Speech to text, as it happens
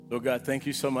Lord God, thank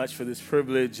you so much for this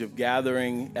privilege of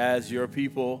gathering as your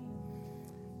people.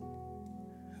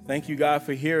 Thank you, God,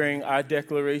 for hearing our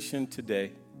declaration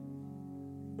today.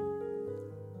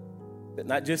 That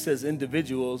not just as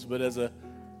individuals, but as a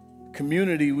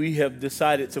community, we have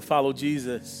decided to follow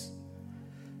Jesus.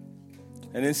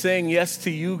 And in saying yes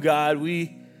to you, God,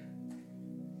 we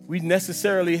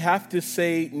necessarily have to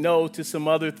say no to some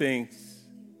other things.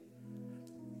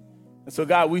 And so,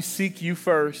 God, we seek you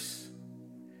first.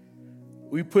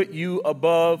 We put you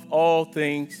above all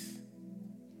things.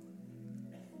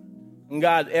 And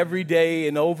God, every day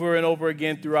and over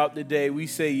again throughout the day, we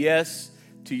say yes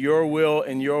to your will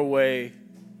and your way.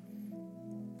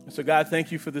 And so, God,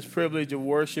 thank you for this privilege of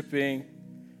worshiping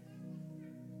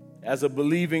as a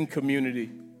believing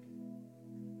community.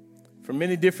 From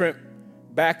many different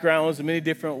backgrounds and many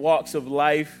different walks of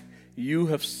life, you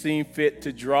have seen fit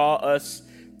to draw us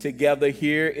together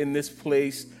here in this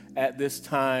place at this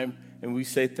time. And we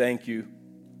say thank you.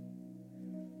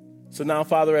 So now,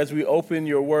 Father, as we open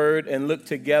your word and look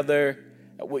together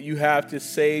at what you have to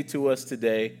say to us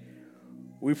today,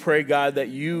 we pray, God, that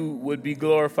you would be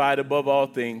glorified above all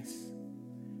things.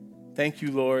 Thank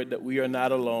you, Lord, that we are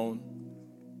not alone,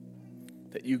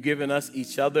 that you've given us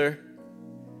each other,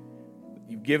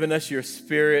 you've given us your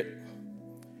spirit,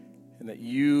 and that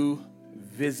you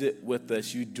visit with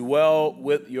us. You dwell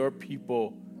with your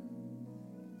people.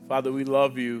 Father, we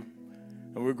love you.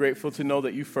 And we're grateful to know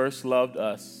that you first loved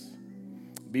us.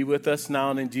 Be with us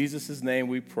now, and in Jesus' name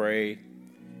we pray.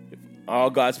 If all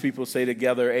God's people say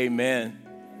together, amen.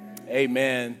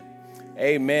 Amen.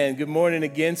 Amen. Good morning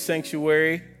again,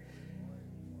 Sanctuary.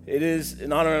 It is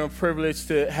an honor and a privilege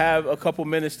to have a couple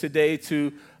minutes today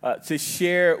to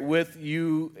share with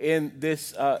you in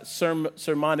this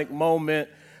sermonic moment.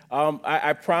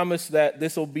 I promise that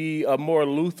this will be a more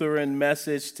Lutheran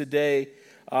message today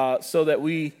so that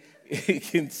we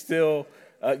can still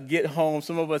get home.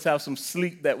 Some of us have some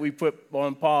sleep that we put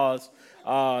on pause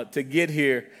to get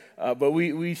here. But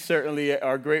we certainly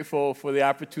are grateful for the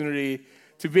opportunity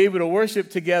to be able to worship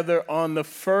together on the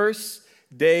first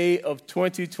day of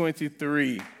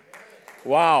 2023.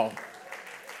 Wow.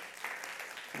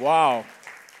 Wow.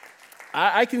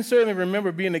 I can certainly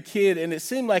remember being a kid, and it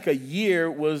seemed like a year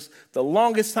was the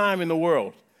longest time in the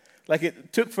world. Like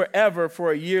it took forever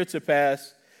for a year to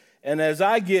pass. And as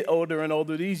I get older and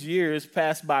older, these years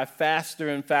pass by faster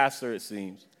and faster, it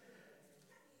seems.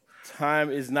 Time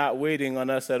is not waiting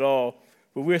on us at all.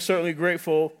 But we're certainly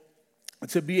grateful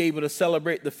to be able to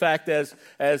celebrate the fact, as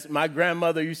my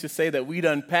grandmother used to say, that we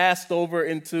done passed over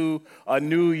into a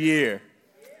new year.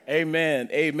 Amen.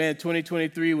 Amen.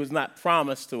 2023 was not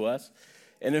promised to us.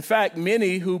 And in fact,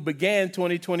 many who began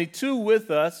 2022 with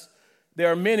us,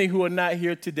 there are many who are not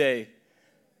here today.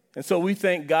 And so we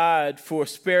thank God for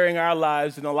sparing our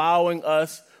lives and allowing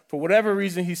us, for whatever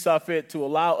reason he saw fit, to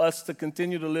allow us to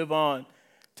continue to live on,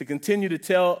 to continue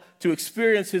to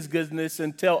experience his goodness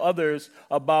and tell others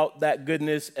about that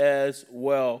goodness as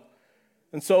well.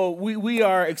 And so we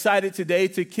are excited today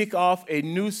to kick off a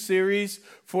new series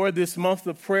for this month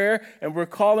of prayer, and we're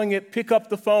calling it Pick Up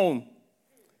the Phone.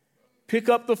 Pick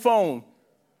Up the Phone.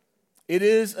 It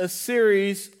is a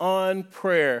series on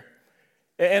prayer.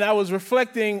 And I was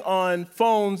reflecting on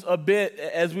phones a bit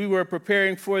as we were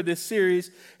preparing for this series,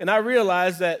 and I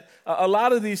realized that a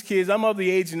lot of these kids, I'm of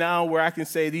the age now where I can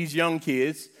say these young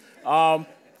kids,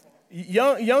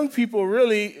 young people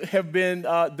really have been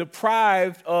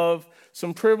deprived of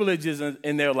some privileges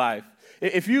in their life.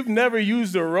 If you've never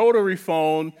used a rotary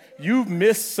phone, you've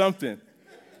missed something.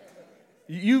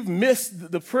 You've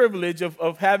missed the privilege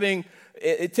of having,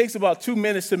 it takes about 2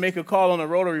 minutes to make a call on a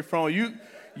rotary phone.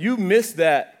 You miss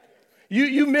that.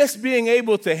 You miss being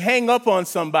able to hang up on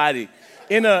somebody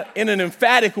in an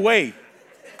emphatic way.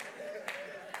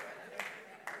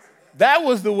 That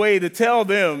was the way to tell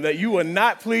them that you were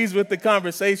not pleased with the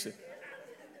conversation.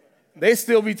 They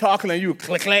still be talking to you,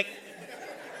 click, click.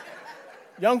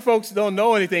 Young folks don't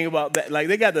know anything about that. Like,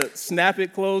 they got to snap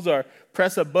it close or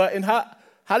press a button.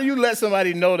 How do you let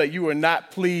somebody know that you were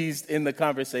not pleased in the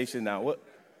conversation now? What?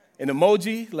 An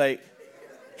emoji? Like,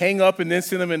 hang up and then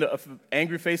send them an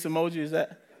angry face emoji, is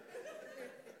that?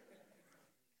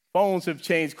 Phones have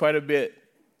changed quite a bit.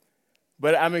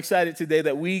 But I'm excited today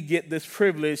that we get this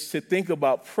privilege to think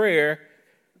about prayer.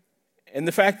 And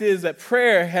the fact is that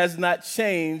prayer has not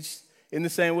changed in the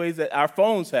same ways that our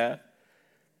phones have.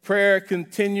 Prayer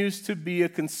continues to be a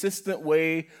consistent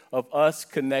way of us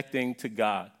connecting to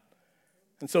God.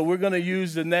 And so we're going to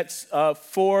use the next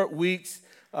 4 weeks.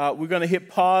 We're going to hit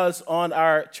pause on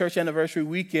our church anniversary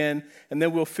weekend, and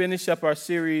then we'll finish up our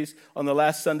series on the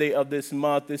last Sunday of this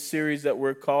month, this series that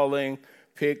we're calling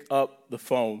pick up the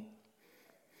phone.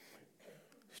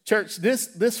 Church,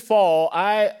 this fall,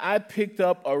 I picked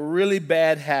up a really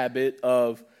bad habit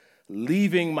of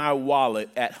leaving my wallet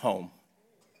at home.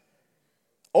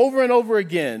 Over and over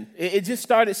again. It just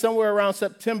started somewhere around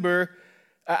September.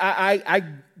 I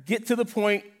get to the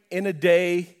point in a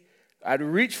day, I'd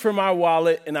reach for my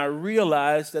wallet, and I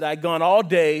realized that I'd gone all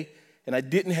day and I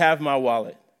didn't have my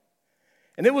wallet.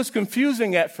 And it was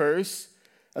confusing at first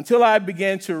until I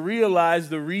began to realize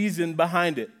the reason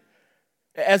behind it.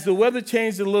 As the weather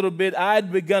changed a little bit,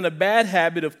 I'd begun a bad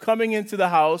habit of coming into the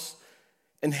house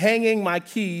and hanging my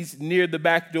keys near the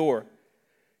back door.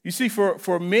 You see,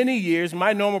 for many years,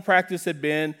 my normal practice had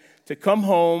been to come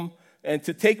home and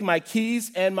to take my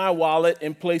keys and my wallet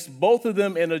and place both of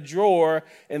them in a drawer,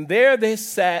 and there they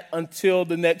sat until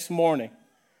the next morning.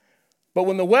 But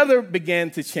when the weather began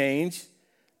to change,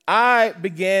 I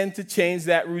began to change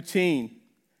that routine.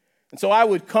 And so I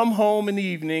would come home in the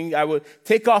evening, I would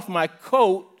take off my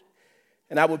coat,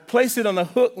 and I would place it on a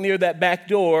hook near that back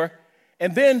door,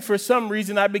 and then for some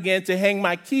reason I began to hang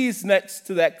my keys next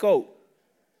to that coat.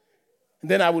 And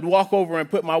then I would walk over and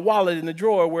put my wallet in the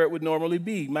drawer where it would normally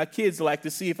be. My kids like to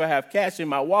see if I have cash in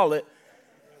my wallet,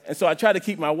 and so I try to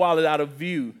keep my wallet out of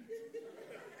view.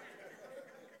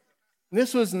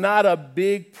 This was not a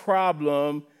big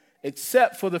problem,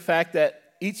 except for the fact that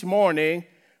each morning,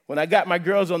 when I got my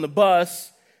girls on the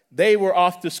bus, they were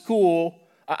off to school,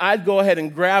 I'd go ahead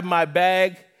and grab my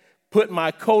bag, put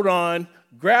my coat on,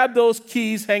 grab those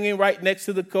keys hanging right next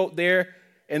to the coat there,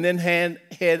 and then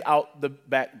head out the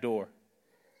back door.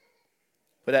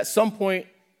 But at some point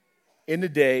in the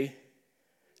day,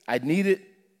 I needed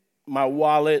my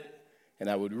wallet, and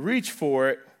I would reach for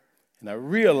it, and I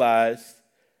realized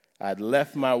I'd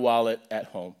left my wallet at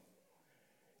home.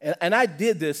 And I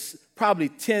did this probably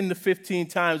 10 to 15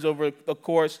 times over the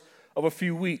course of a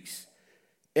few weeks.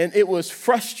 And it was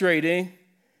frustrating,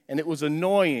 and it was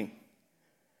annoying.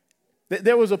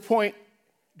 There was a point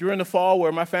during the fall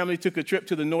where my family took a trip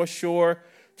to the North Shore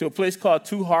to a place called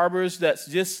Two Harbors that's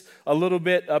just a little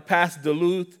bit past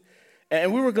Duluth.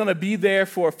 And we were going to be there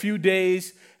for a few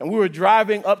days, and we were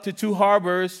driving up to Two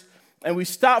Harbors, and we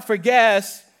stopped for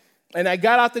gas, and I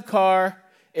got out the car,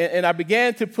 and I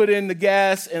began to put in the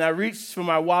gas, and I reached for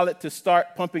my wallet to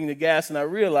start pumping the gas, and I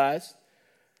realized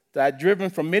that I'd driven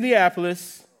from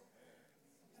Minneapolis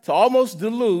to almost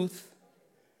Duluth,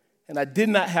 and I did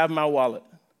not have my wallet.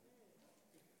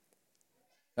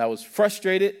 I was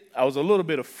frustrated. I was a little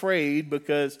bit afraid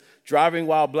because driving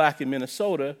while black in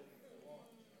Minnesota,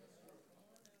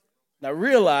 and I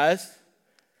realized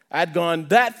I'd gone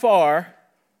that far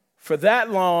for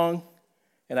that long,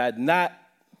 and I'd not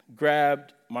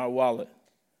grabbed my wallet.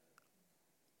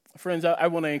 Friends, I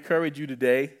want to encourage you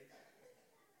today,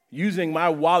 using my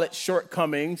wallet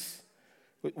shortcomings,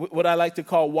 what I like to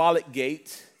call wallet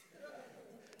gate.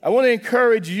 I want to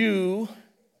encourage you,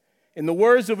 in the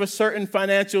words of a certain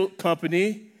financial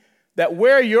company, that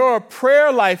where your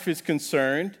prayer life is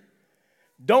concerned,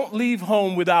 don't leave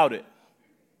home without it.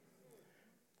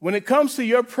 When it comes to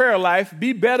your prayer life,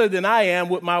 be better than I am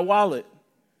with my wallet.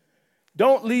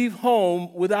 Don't leave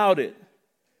home without it.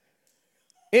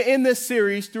 In this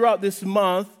series, throughout this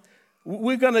month,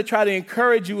 we're going to try to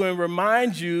encourage you and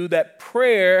remind you that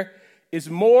prayer is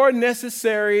more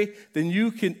necessary than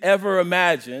you can ever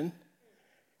imagine.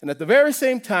 And at the very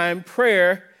same time,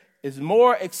 prayer is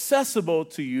more accessible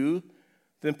to you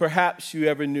than perhaps you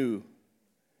ever knew.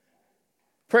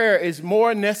 Prayer is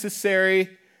more necessary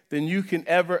than you can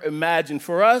ever imagine.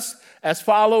 For us, as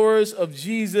followers of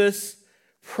Jesus,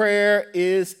 prayer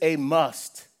is a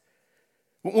must.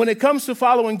 When it comes to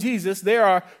following Jesus, there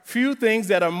are few things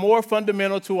that are more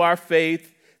fundamental to our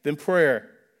faith than prayer.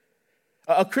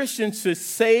 A Christian should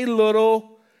say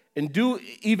little and do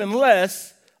even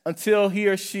less until he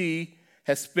or she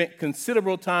has spent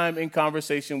considerable time in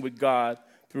conversation with God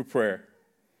through prayer.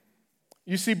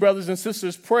 You see, brothers and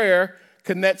sisters, prayer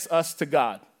connects us to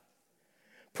God.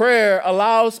 Prayer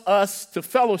allows us to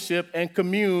fellowship and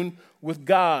commune with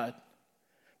God.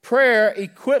 Prayer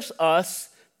equips us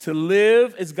to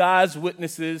live as God's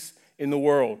witnesses in the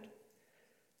world.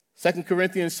 2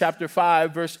 Corinthians chapter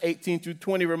 5, verse 18 through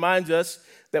 20 reminds us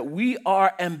that we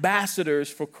are ambassadors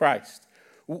for Christ.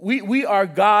 We are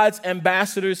God's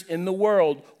ambassadors in the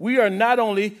world. We are not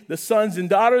only the sons and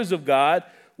daughters of God,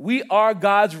 we are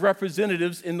God's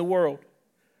representatives in the world.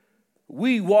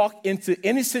 We walk into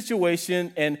any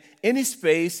situation and any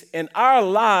space, and our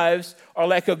lives are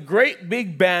like a great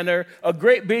big banner, a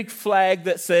great big flag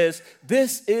that says,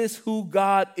 this is who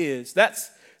God is.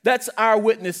 That's our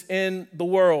witness in the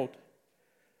world.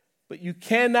 But you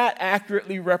cannot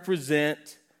accurately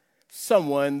represent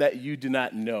someone that you do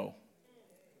not know.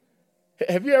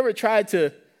 Have you ever tried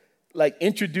to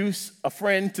introduce a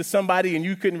friend to somebody and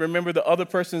you couldn't remember the other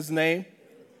person's name?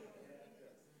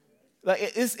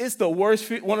 It's the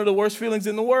worst, one of the worst feelings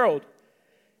in the world.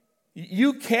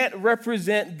 You can't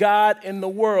represent God in the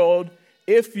world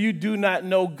if you do not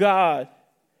know God.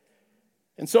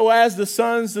 And so as the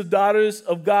sons and daughters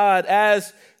of God,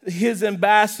 as his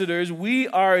ambassadors, we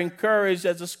are encouraged,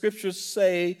 as the scriptures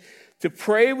say, to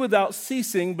pray without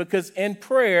ceasing, because in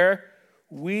prayer,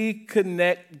 we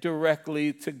connect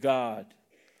directly to God.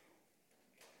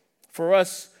 For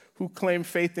us who claim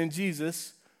faith in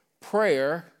Jesus,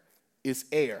 prayer is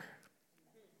air.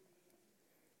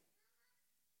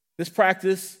 This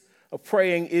practice of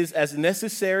praying is as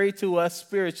necessary to us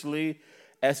spiritually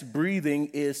as breathing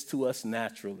is to us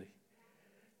naturally.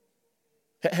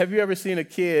 Have you ever seen a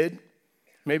kid,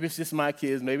 maybe it's just my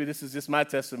kids, maybe this is just my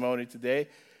testimony today,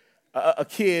 a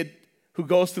kid who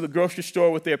goes to the grocery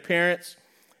store with their parents,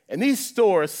 and these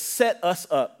stores set us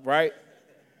up, right?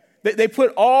 They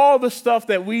put all the stuff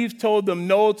that we've told them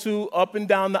no to up and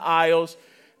down the aisles.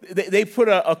 They put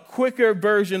a quicker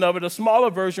version of it, a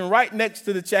smaller version, right next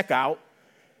to the checkout.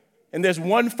 And there's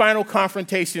one final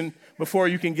confrontation before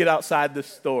you can get outside the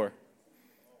store.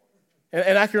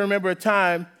 And I can remember a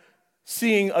time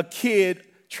seeing a kid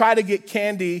try to get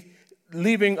candy,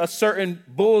 leaving a certain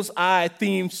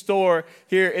bullseye-themed store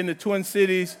here in the Twin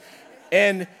Cities.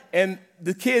 And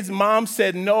the kid's mom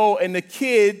said no, and the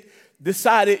kid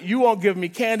decided, you won't give me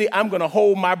candy, I'm going to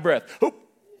hold my breath. Oop.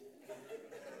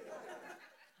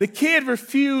 The kid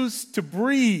refused to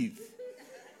breathe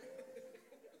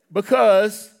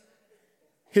because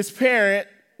his parent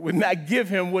would not give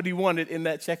him what he wanted in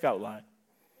that checkout line.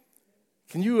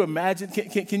 Can you imagine?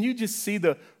 Can you just see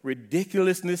the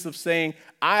ridiculousness of saying,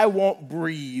 I won't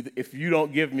breathe if you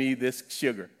don't give me this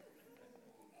sugar?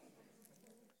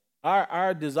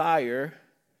 Our desire,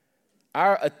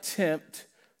 our attempt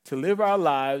to live our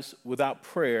lives without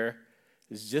prayer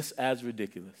is just as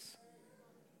ridiculous.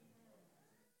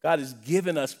 God has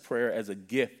given us prayer as a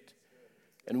gift.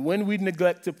 And when we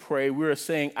neglect to pray, we are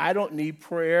saying, I don't need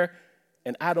prayer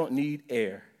and I don't need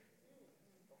air.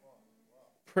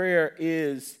 Prayer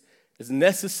is as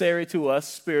necessary to us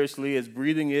spiritually as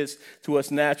breathing is to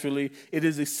us naturally. It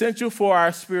is essential for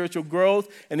our spiritual growth,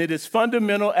 and it is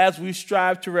fundamental as we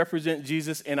strive to represent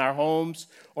Jesus in our homes,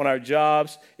 on our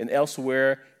jobs, and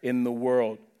elsewhere in the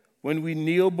world. When we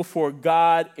kneel before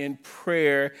God in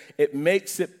prayer, it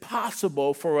makes it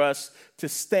possible for us to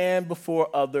stand before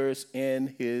others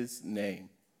in his name.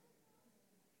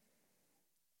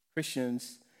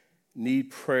 Christians need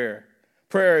prayer.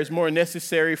 Prayer is more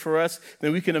necessary for us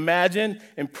than we can imagine,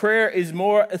 and prayer is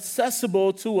more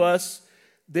accessible to us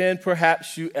than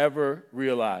perhaps you ever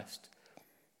realized.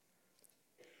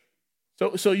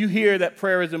 So you hear that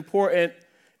prayer is important.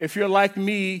 If you're like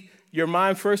me, your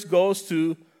mind first goes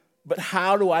to, but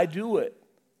how do I do it?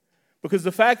 Because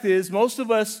the fact is, most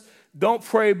of us don't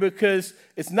pray because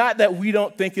it's not that we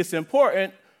don't think it's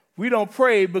important. We don't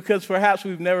pray because perhaps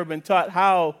we've never been taught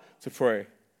how to pray.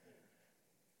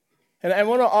 And I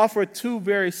want to offer two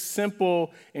very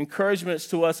simple encouragements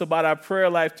to us about our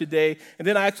prayer life today. And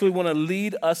then I actually want to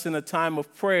lead us in a time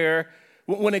of prayer.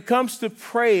 When it comes to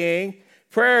praying,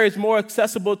 prayer is more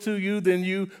accessible to you than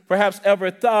you perhaps ever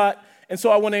thought. And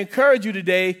so I want to encourage you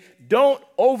today, don't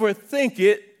overthink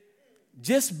it,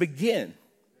 just begin.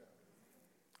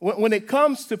 When it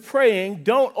comes to praying,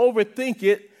 don't overthink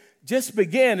it, just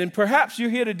begin. And perhaps you're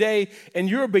here today and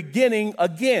you're beginning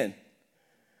again.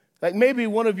 Like maybe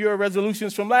one of your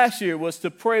resolutions from last year was to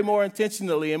pray more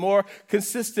intentionally and more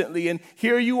consistently. And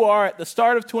here you are at the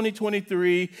start of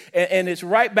 2023, and it's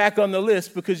right back on the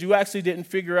list because you actually didn't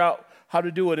figure out how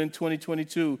to do it in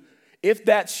 2022. If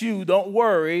that's you, don't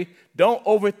worry. Don't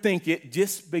overthink it.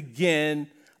 Just begin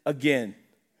again.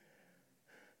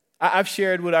 I've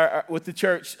shared with the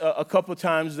church a couple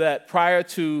times that prior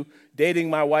to dating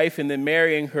my wife and then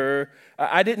marrying her,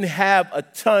 I didn't have a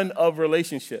ton of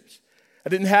relationships. I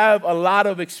didn't have a lot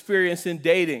of experience in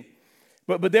dating.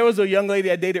 But there was a young lady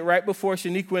I dated right before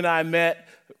Shaniqua and I met,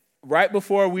 right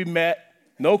before we met.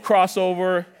 No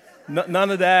crossover, none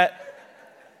of that.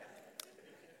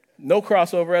 No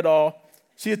crossover at all.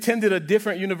 She attended a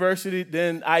different university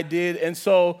than I did. And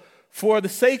so for the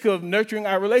sake of nurturing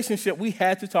our relationship, we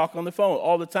had to talk on the phone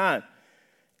all the time.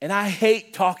 And I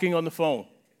hate talking on the phone.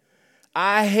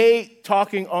 I hate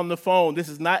talking on the phone. This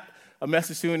is not a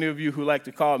message to any of you who like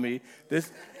to call me.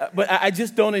 But I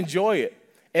just don't enjoy it.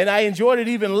 And I enjoyed it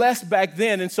even less back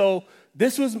then. And so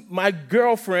this was my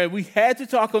girlfriend. We had to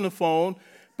talk on the phone,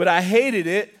 but I hated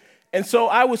it. And so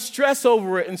I would stress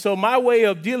over it. And so my way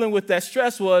of dealing with that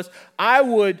stress was I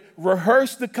would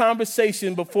rehearse the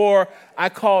conversation before I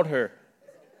called her.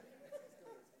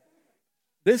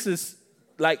 This is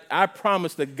like, I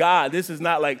promise to God, this is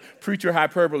not like preacher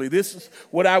hyperbole. This is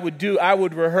what I would do. I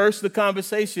would rehearse the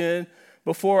conversation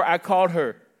before I called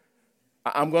her.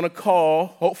 I'm going to call.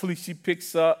 Hopefully she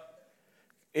picks up.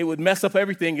 It would mess up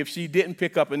everything if she didn't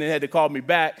pick up and then had to call me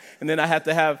back. And then I had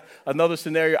to have another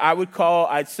scenario. I would call.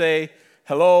 I'd say,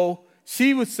 hello.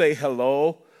 She would say,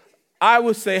 hello. I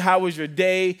would say, how was your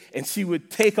day? And she would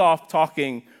take off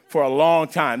talking for a long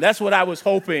time. That's what I was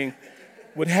hoping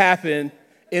would happen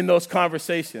in those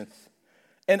conversations.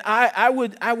 And I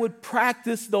would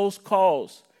practice those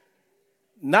calls.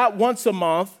 Not once a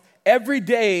month. Every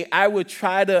day I would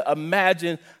try to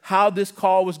imagine how this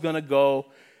call was going to go.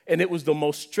 And it was the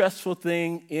most stressful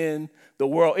thing in the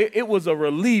world. It was a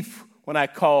relief when I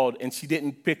called and she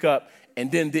didn't pick up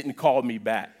and then didn't call me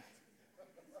back.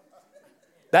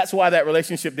 That's why that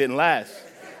relationship didn't last.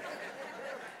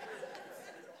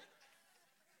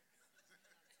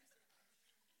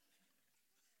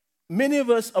 Many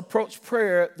of us approach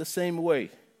prayer the same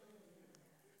way.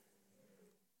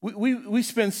 We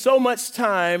spend so much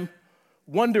time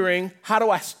wondering, how do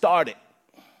I start it?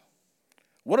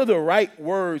 What are the right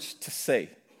words to say?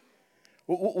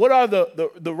 What are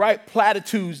the right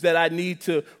platitudes that I need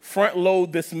to front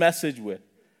load this message with?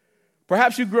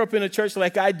 Perhaps you grew up in a church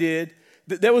like I did.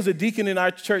 There was a deacon in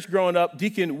our church growing up,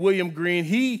 Deacon William Green.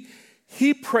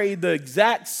 He prayed the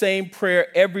exact same prayer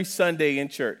every Sunday in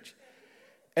church.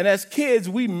 And as kids,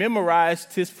 we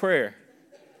memorized his prayer.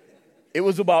 It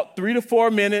was about 3 to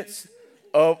 4 minutes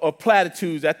of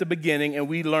platitudes at the beginning, and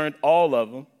we learned all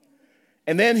of them.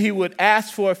 And then he would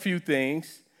ask for a few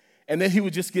things, and then he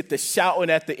would just get to shouting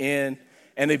at the end,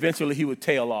 and eventually he would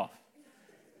tail off.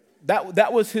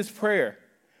 That was his prayer.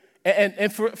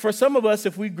 And for some of us,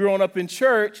 if we've grown up in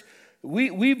church,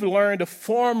 we've learned a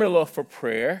formula for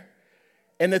prayer.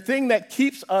 And the thing that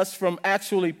keeps us from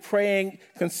actually praying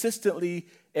consistently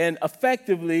and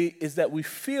effectively is that we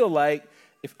feel like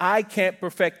if I can't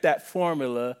perfect that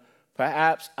formula,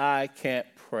 perhaps I can't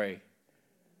pray.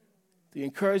 The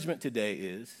encouragement today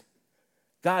is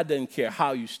God doesn't care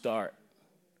how you start.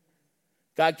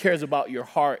 God cares about your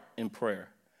heart in prayer.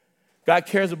 God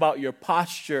cares about your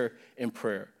posture in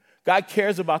prayer. God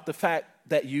cares about the fact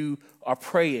that you are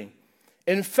praying.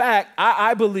 In fact,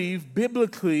 I believe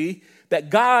biblically that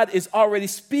God is already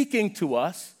speaking to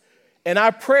us, and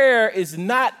our prayer is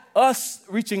not us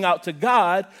reaching out to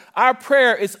God. Our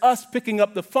prayer is us picking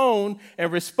up the phone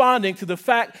and responding to the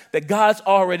fact that God's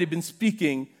already been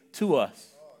speaking to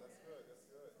us.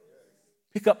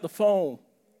 Pick up the phone.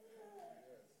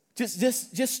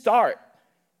 Just start.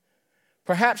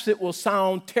 Perhaps it will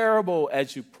sound terrible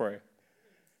as you pray.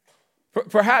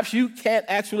 Perhaps you can't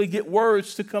actually get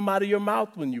words to come out of your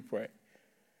mouth when you pray.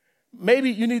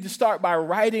 Maybe you need to start by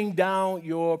writing down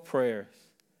your prayers.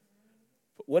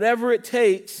 Whatever it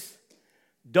takes,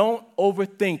 don't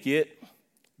overthink it.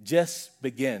 Just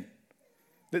begin.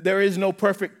 There is no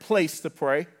perfect place to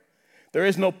pray. There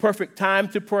is no perfect time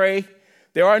to pray.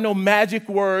 There are no magic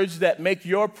words that make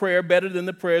your prayer better than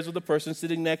the prayers of the person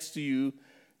sitting next to you.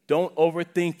 Don't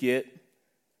overthink it.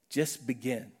 Just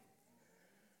begin.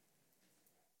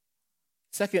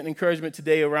 Second encouragement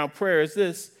today around prayer is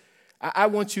this. I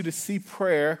want you to see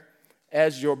prayer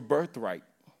as your birthright,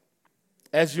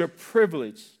 as your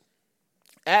privilege,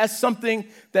 as something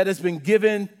that has been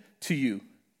given to you.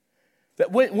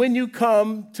 That when you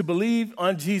come to believe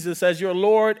on Jesus as your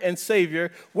Lord and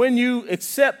Savior, when you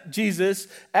accept Jesus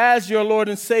as your Lord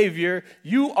and Savior,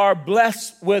 you are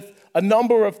blessed with a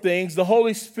number of things. The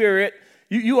Holy Spirit,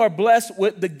 you are blessed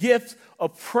with the gift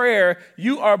of prayer.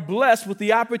 You are blessed with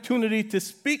the opportunity to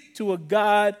speak to a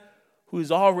God who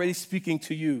is already speaking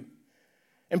to you.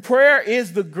 And prayer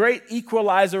is the great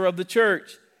equalizer of the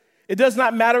church. It does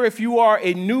not matter if you are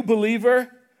a new believer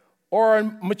or a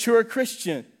mature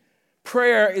Christian.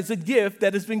 Prayer is a gift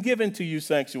that has been given to you,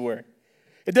 Sanctuary.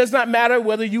 It does not matter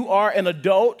whether you are an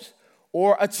adult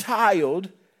or a child.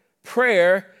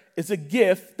 Prayer is a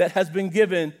gift that has been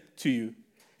given to you.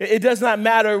 It does not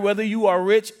matter whether you are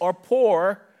rich or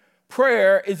poor.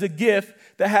 Prayer is a gift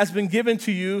that has been given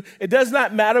to you. It does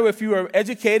not matter if you are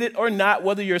educated or not,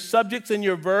 whether your subjects and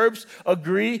your verbs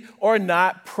agree or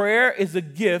not. Prayer is a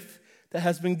gift that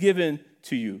has been given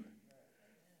to you.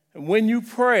 And when you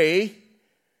pray,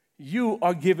 you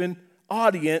are given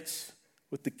audience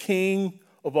with the King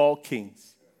of all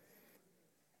kings.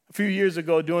 A few years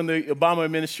ago, during the Obama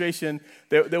administration,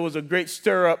 there was a great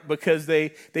stir-up because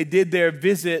they did their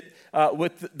visit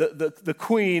with the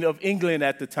Queen of England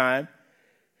at the time.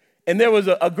 And there was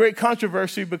a great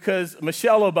controversy because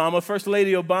Michelle Obama, First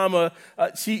Lady Obama,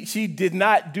 she did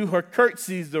not do her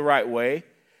curtsies the right way.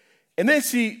 And then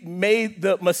she made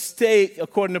the mistake,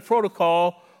 according to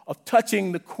protocol, of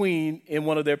touching the Queen in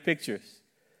one of their pictures.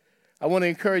 I want to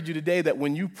encourage you today that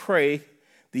when you pray,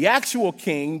 the actual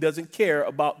king doesn't care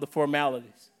about the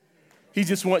formalities. He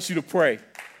just wants you to pray.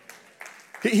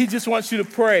 He just wants you to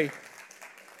pray.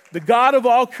 The God of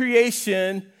all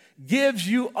creation gives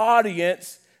you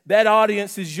audience. That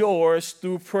audience is yours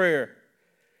through prayer.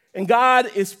 And God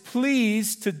is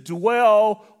pleased to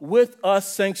dwell with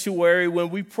us, sanctuary, when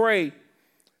we pray.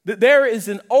 There is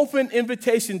an open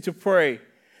invitation to pray.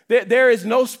 There is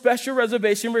no special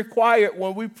reservation required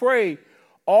when we pray.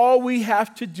 All we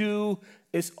have to do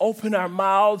is open our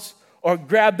mouths or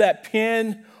grab that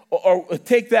pen or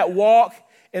take that walk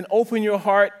and open your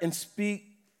heart and speak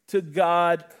to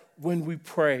God when we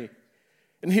pray.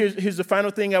 And here's the final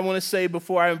thing I want to say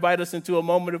before I invite us into a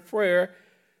moment of prayer.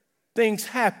 Things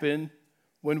happen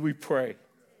when we pray.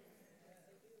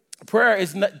 Prayer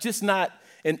is not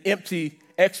an empty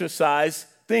exercise.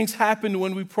 Things happen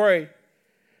when we pray.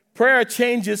 Prayer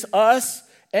changes us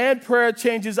and prayer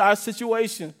changes our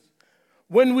situation.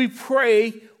 When we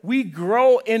pray, we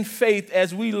grow in faith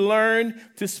as we learn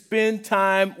to spend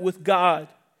time with God.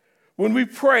 When we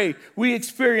pray, we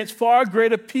experience far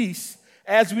greater peace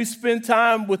as we spend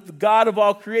time with the God of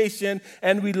all creation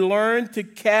and we learn to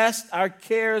cast our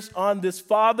cares on this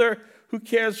Father who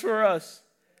cares for us.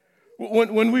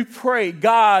 When we pray,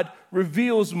 God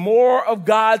reveals more of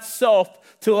God's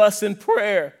self to us in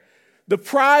prayer. The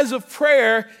prize of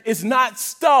prayer is not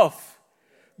stuff.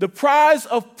 The prize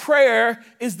of prayer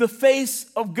is the face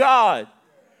of God.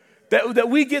 That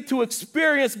we get to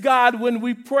experience God when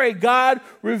we pray. God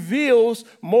reveals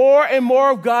more and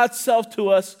more of God's self to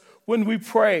us when we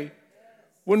pray.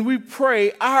 When we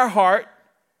pray, our heart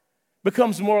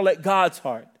becomes more like God's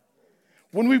heart.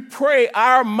 When we pray,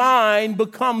 our mind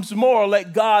becomes more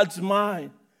like God's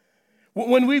mind.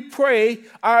 When we pray,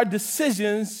 our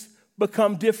decisions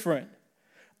become different.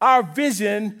 Our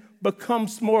vision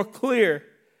becomes more clear.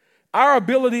 Our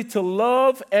ability to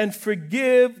love and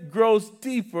forgive grows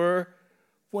deeper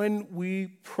when we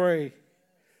pray.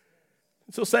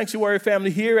 So, Sanctuary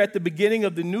family, here at the beginning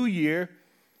of the new year,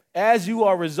 as you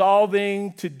are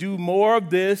resolving to do more of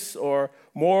this or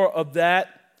more of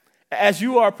that, as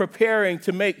you are preparing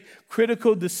to make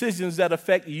critical decisions that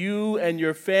affect you and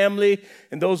your family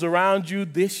and those around you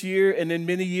this year and in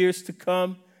many years to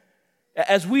come,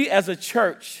 as we as a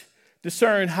church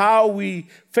discern how we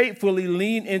faithfully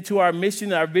lean into our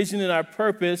mission, our vision, and our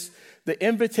purpose, the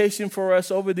invitation for us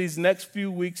over these next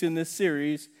few weeks in this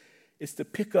series is to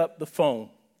pick up the phone,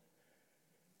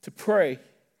 to pray,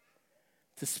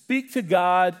 to speak to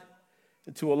God,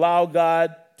 and to allow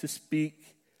God to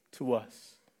speak to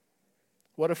us.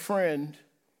 What a friend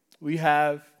we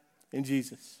have in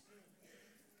Jesus.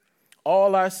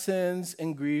 All our sins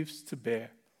and griefs to bear.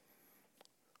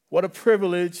 What a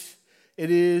privilege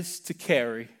it is to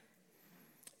carry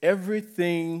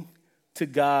everything to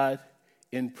God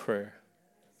in prayer.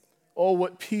 Oh,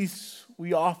 what peace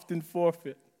we often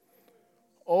forfeit.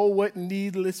 Oh, what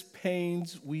needless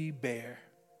pains we bear.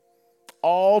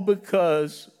 All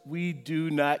because we do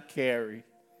not carry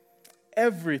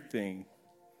everything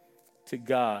to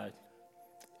God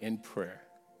in prayer.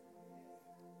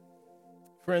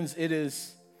 Friends,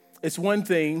 it's one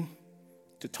thing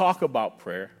to talk about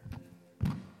prayer.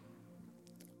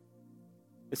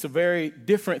 It's a very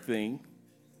different thing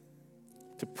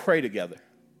to pray together.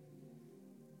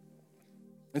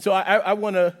 And so I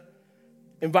want to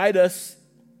invite us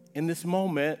in this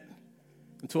moment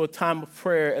into a time of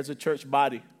prayer as a church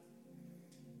body.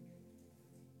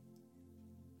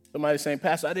 Somebody's saying,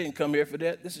 Pastor, I didn't come here for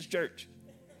that. This is church.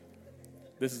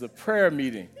 This is a prayer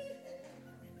meeting.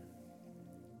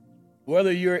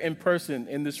 Whether you're in person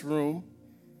in this room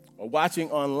or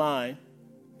watching online,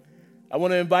 I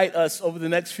want to invite us over the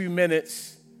next few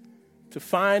minutes to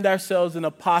find ourselves in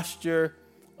a posture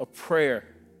of prayer.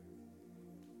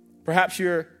 Perhaps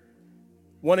you're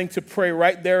wanting to pray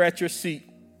right there at your seat.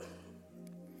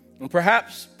 And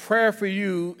perhaps prayer for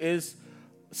you is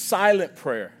silent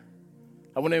prayer.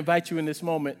 I want to invite you in this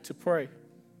moment to pray.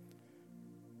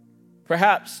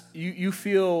 Perhaps you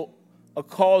feel a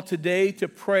call today to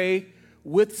pray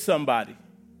with somebody.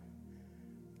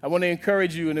 I want to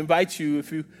encourage you and invite you,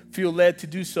 if you feel led to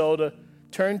do so, to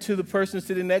turn to the person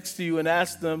sitting next to you and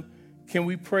ask them, can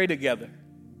we pray together?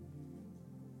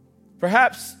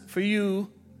 Perhaps for you,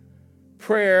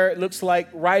 prayer looks like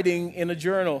writing in a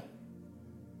journal.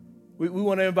 We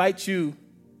want to invite you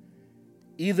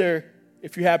either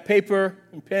if you have paper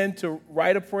and pen to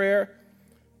write a prayer,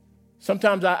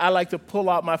 sometimes I like to pull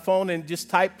out my phone and just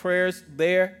type prayers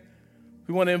there.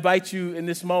 We want to invite you in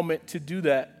this moment to do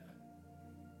that.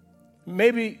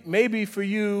 Maybe for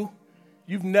you,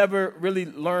 you've never really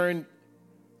learned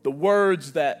the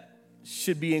words that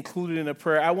should be included in a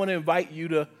prayer. I want to invite you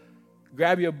to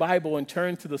grab your Bible and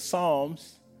turn to the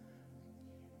Psalms.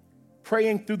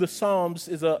 Praying through the Psalms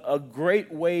is a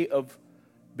great way of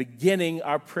beginning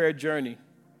our prayer journey.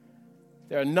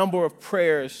 There are a number of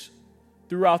prayers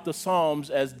throughout the Psalms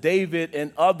as David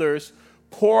and others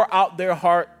pour out their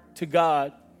heart to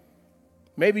God.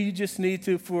 Maybe you just need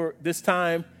to, for this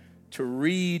time, to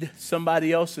read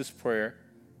somebody else's prayer.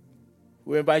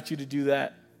 We invite you to do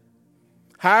that.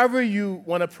 However you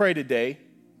want to pray today,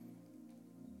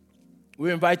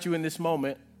 we invite you in this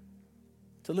moment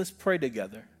to let's pray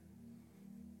together.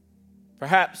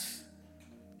 Perhaps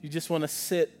you just want to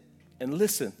sit and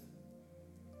listen.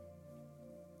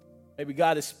 Maybe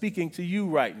God is speaking to you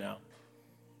right now.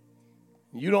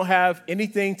 You don't have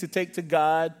anything to take to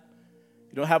God.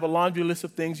 You don't have a laundry list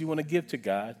of things you want to give to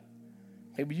God.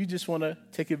 Maybe you just want to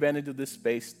take advantage of this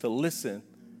space to listen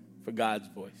for God's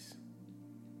voice.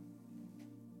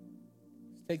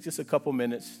 Take just a couple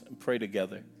minutes and pray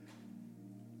together.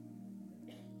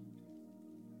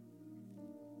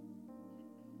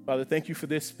 Father, thank you for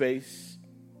this space.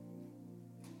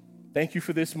 Thank you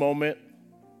for this moment.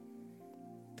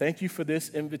 Thank you for this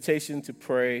invitation to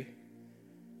pray.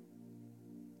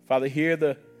 Father, hear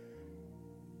the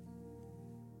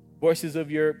voices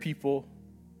of your people.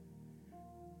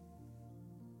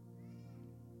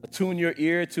 Attune your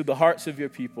ear to the hearts of your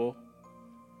people.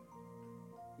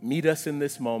 Meet us in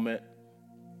this moment.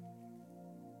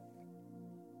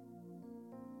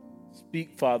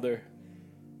 Speak, Father,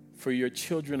 for your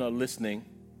children are listening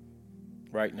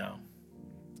right now.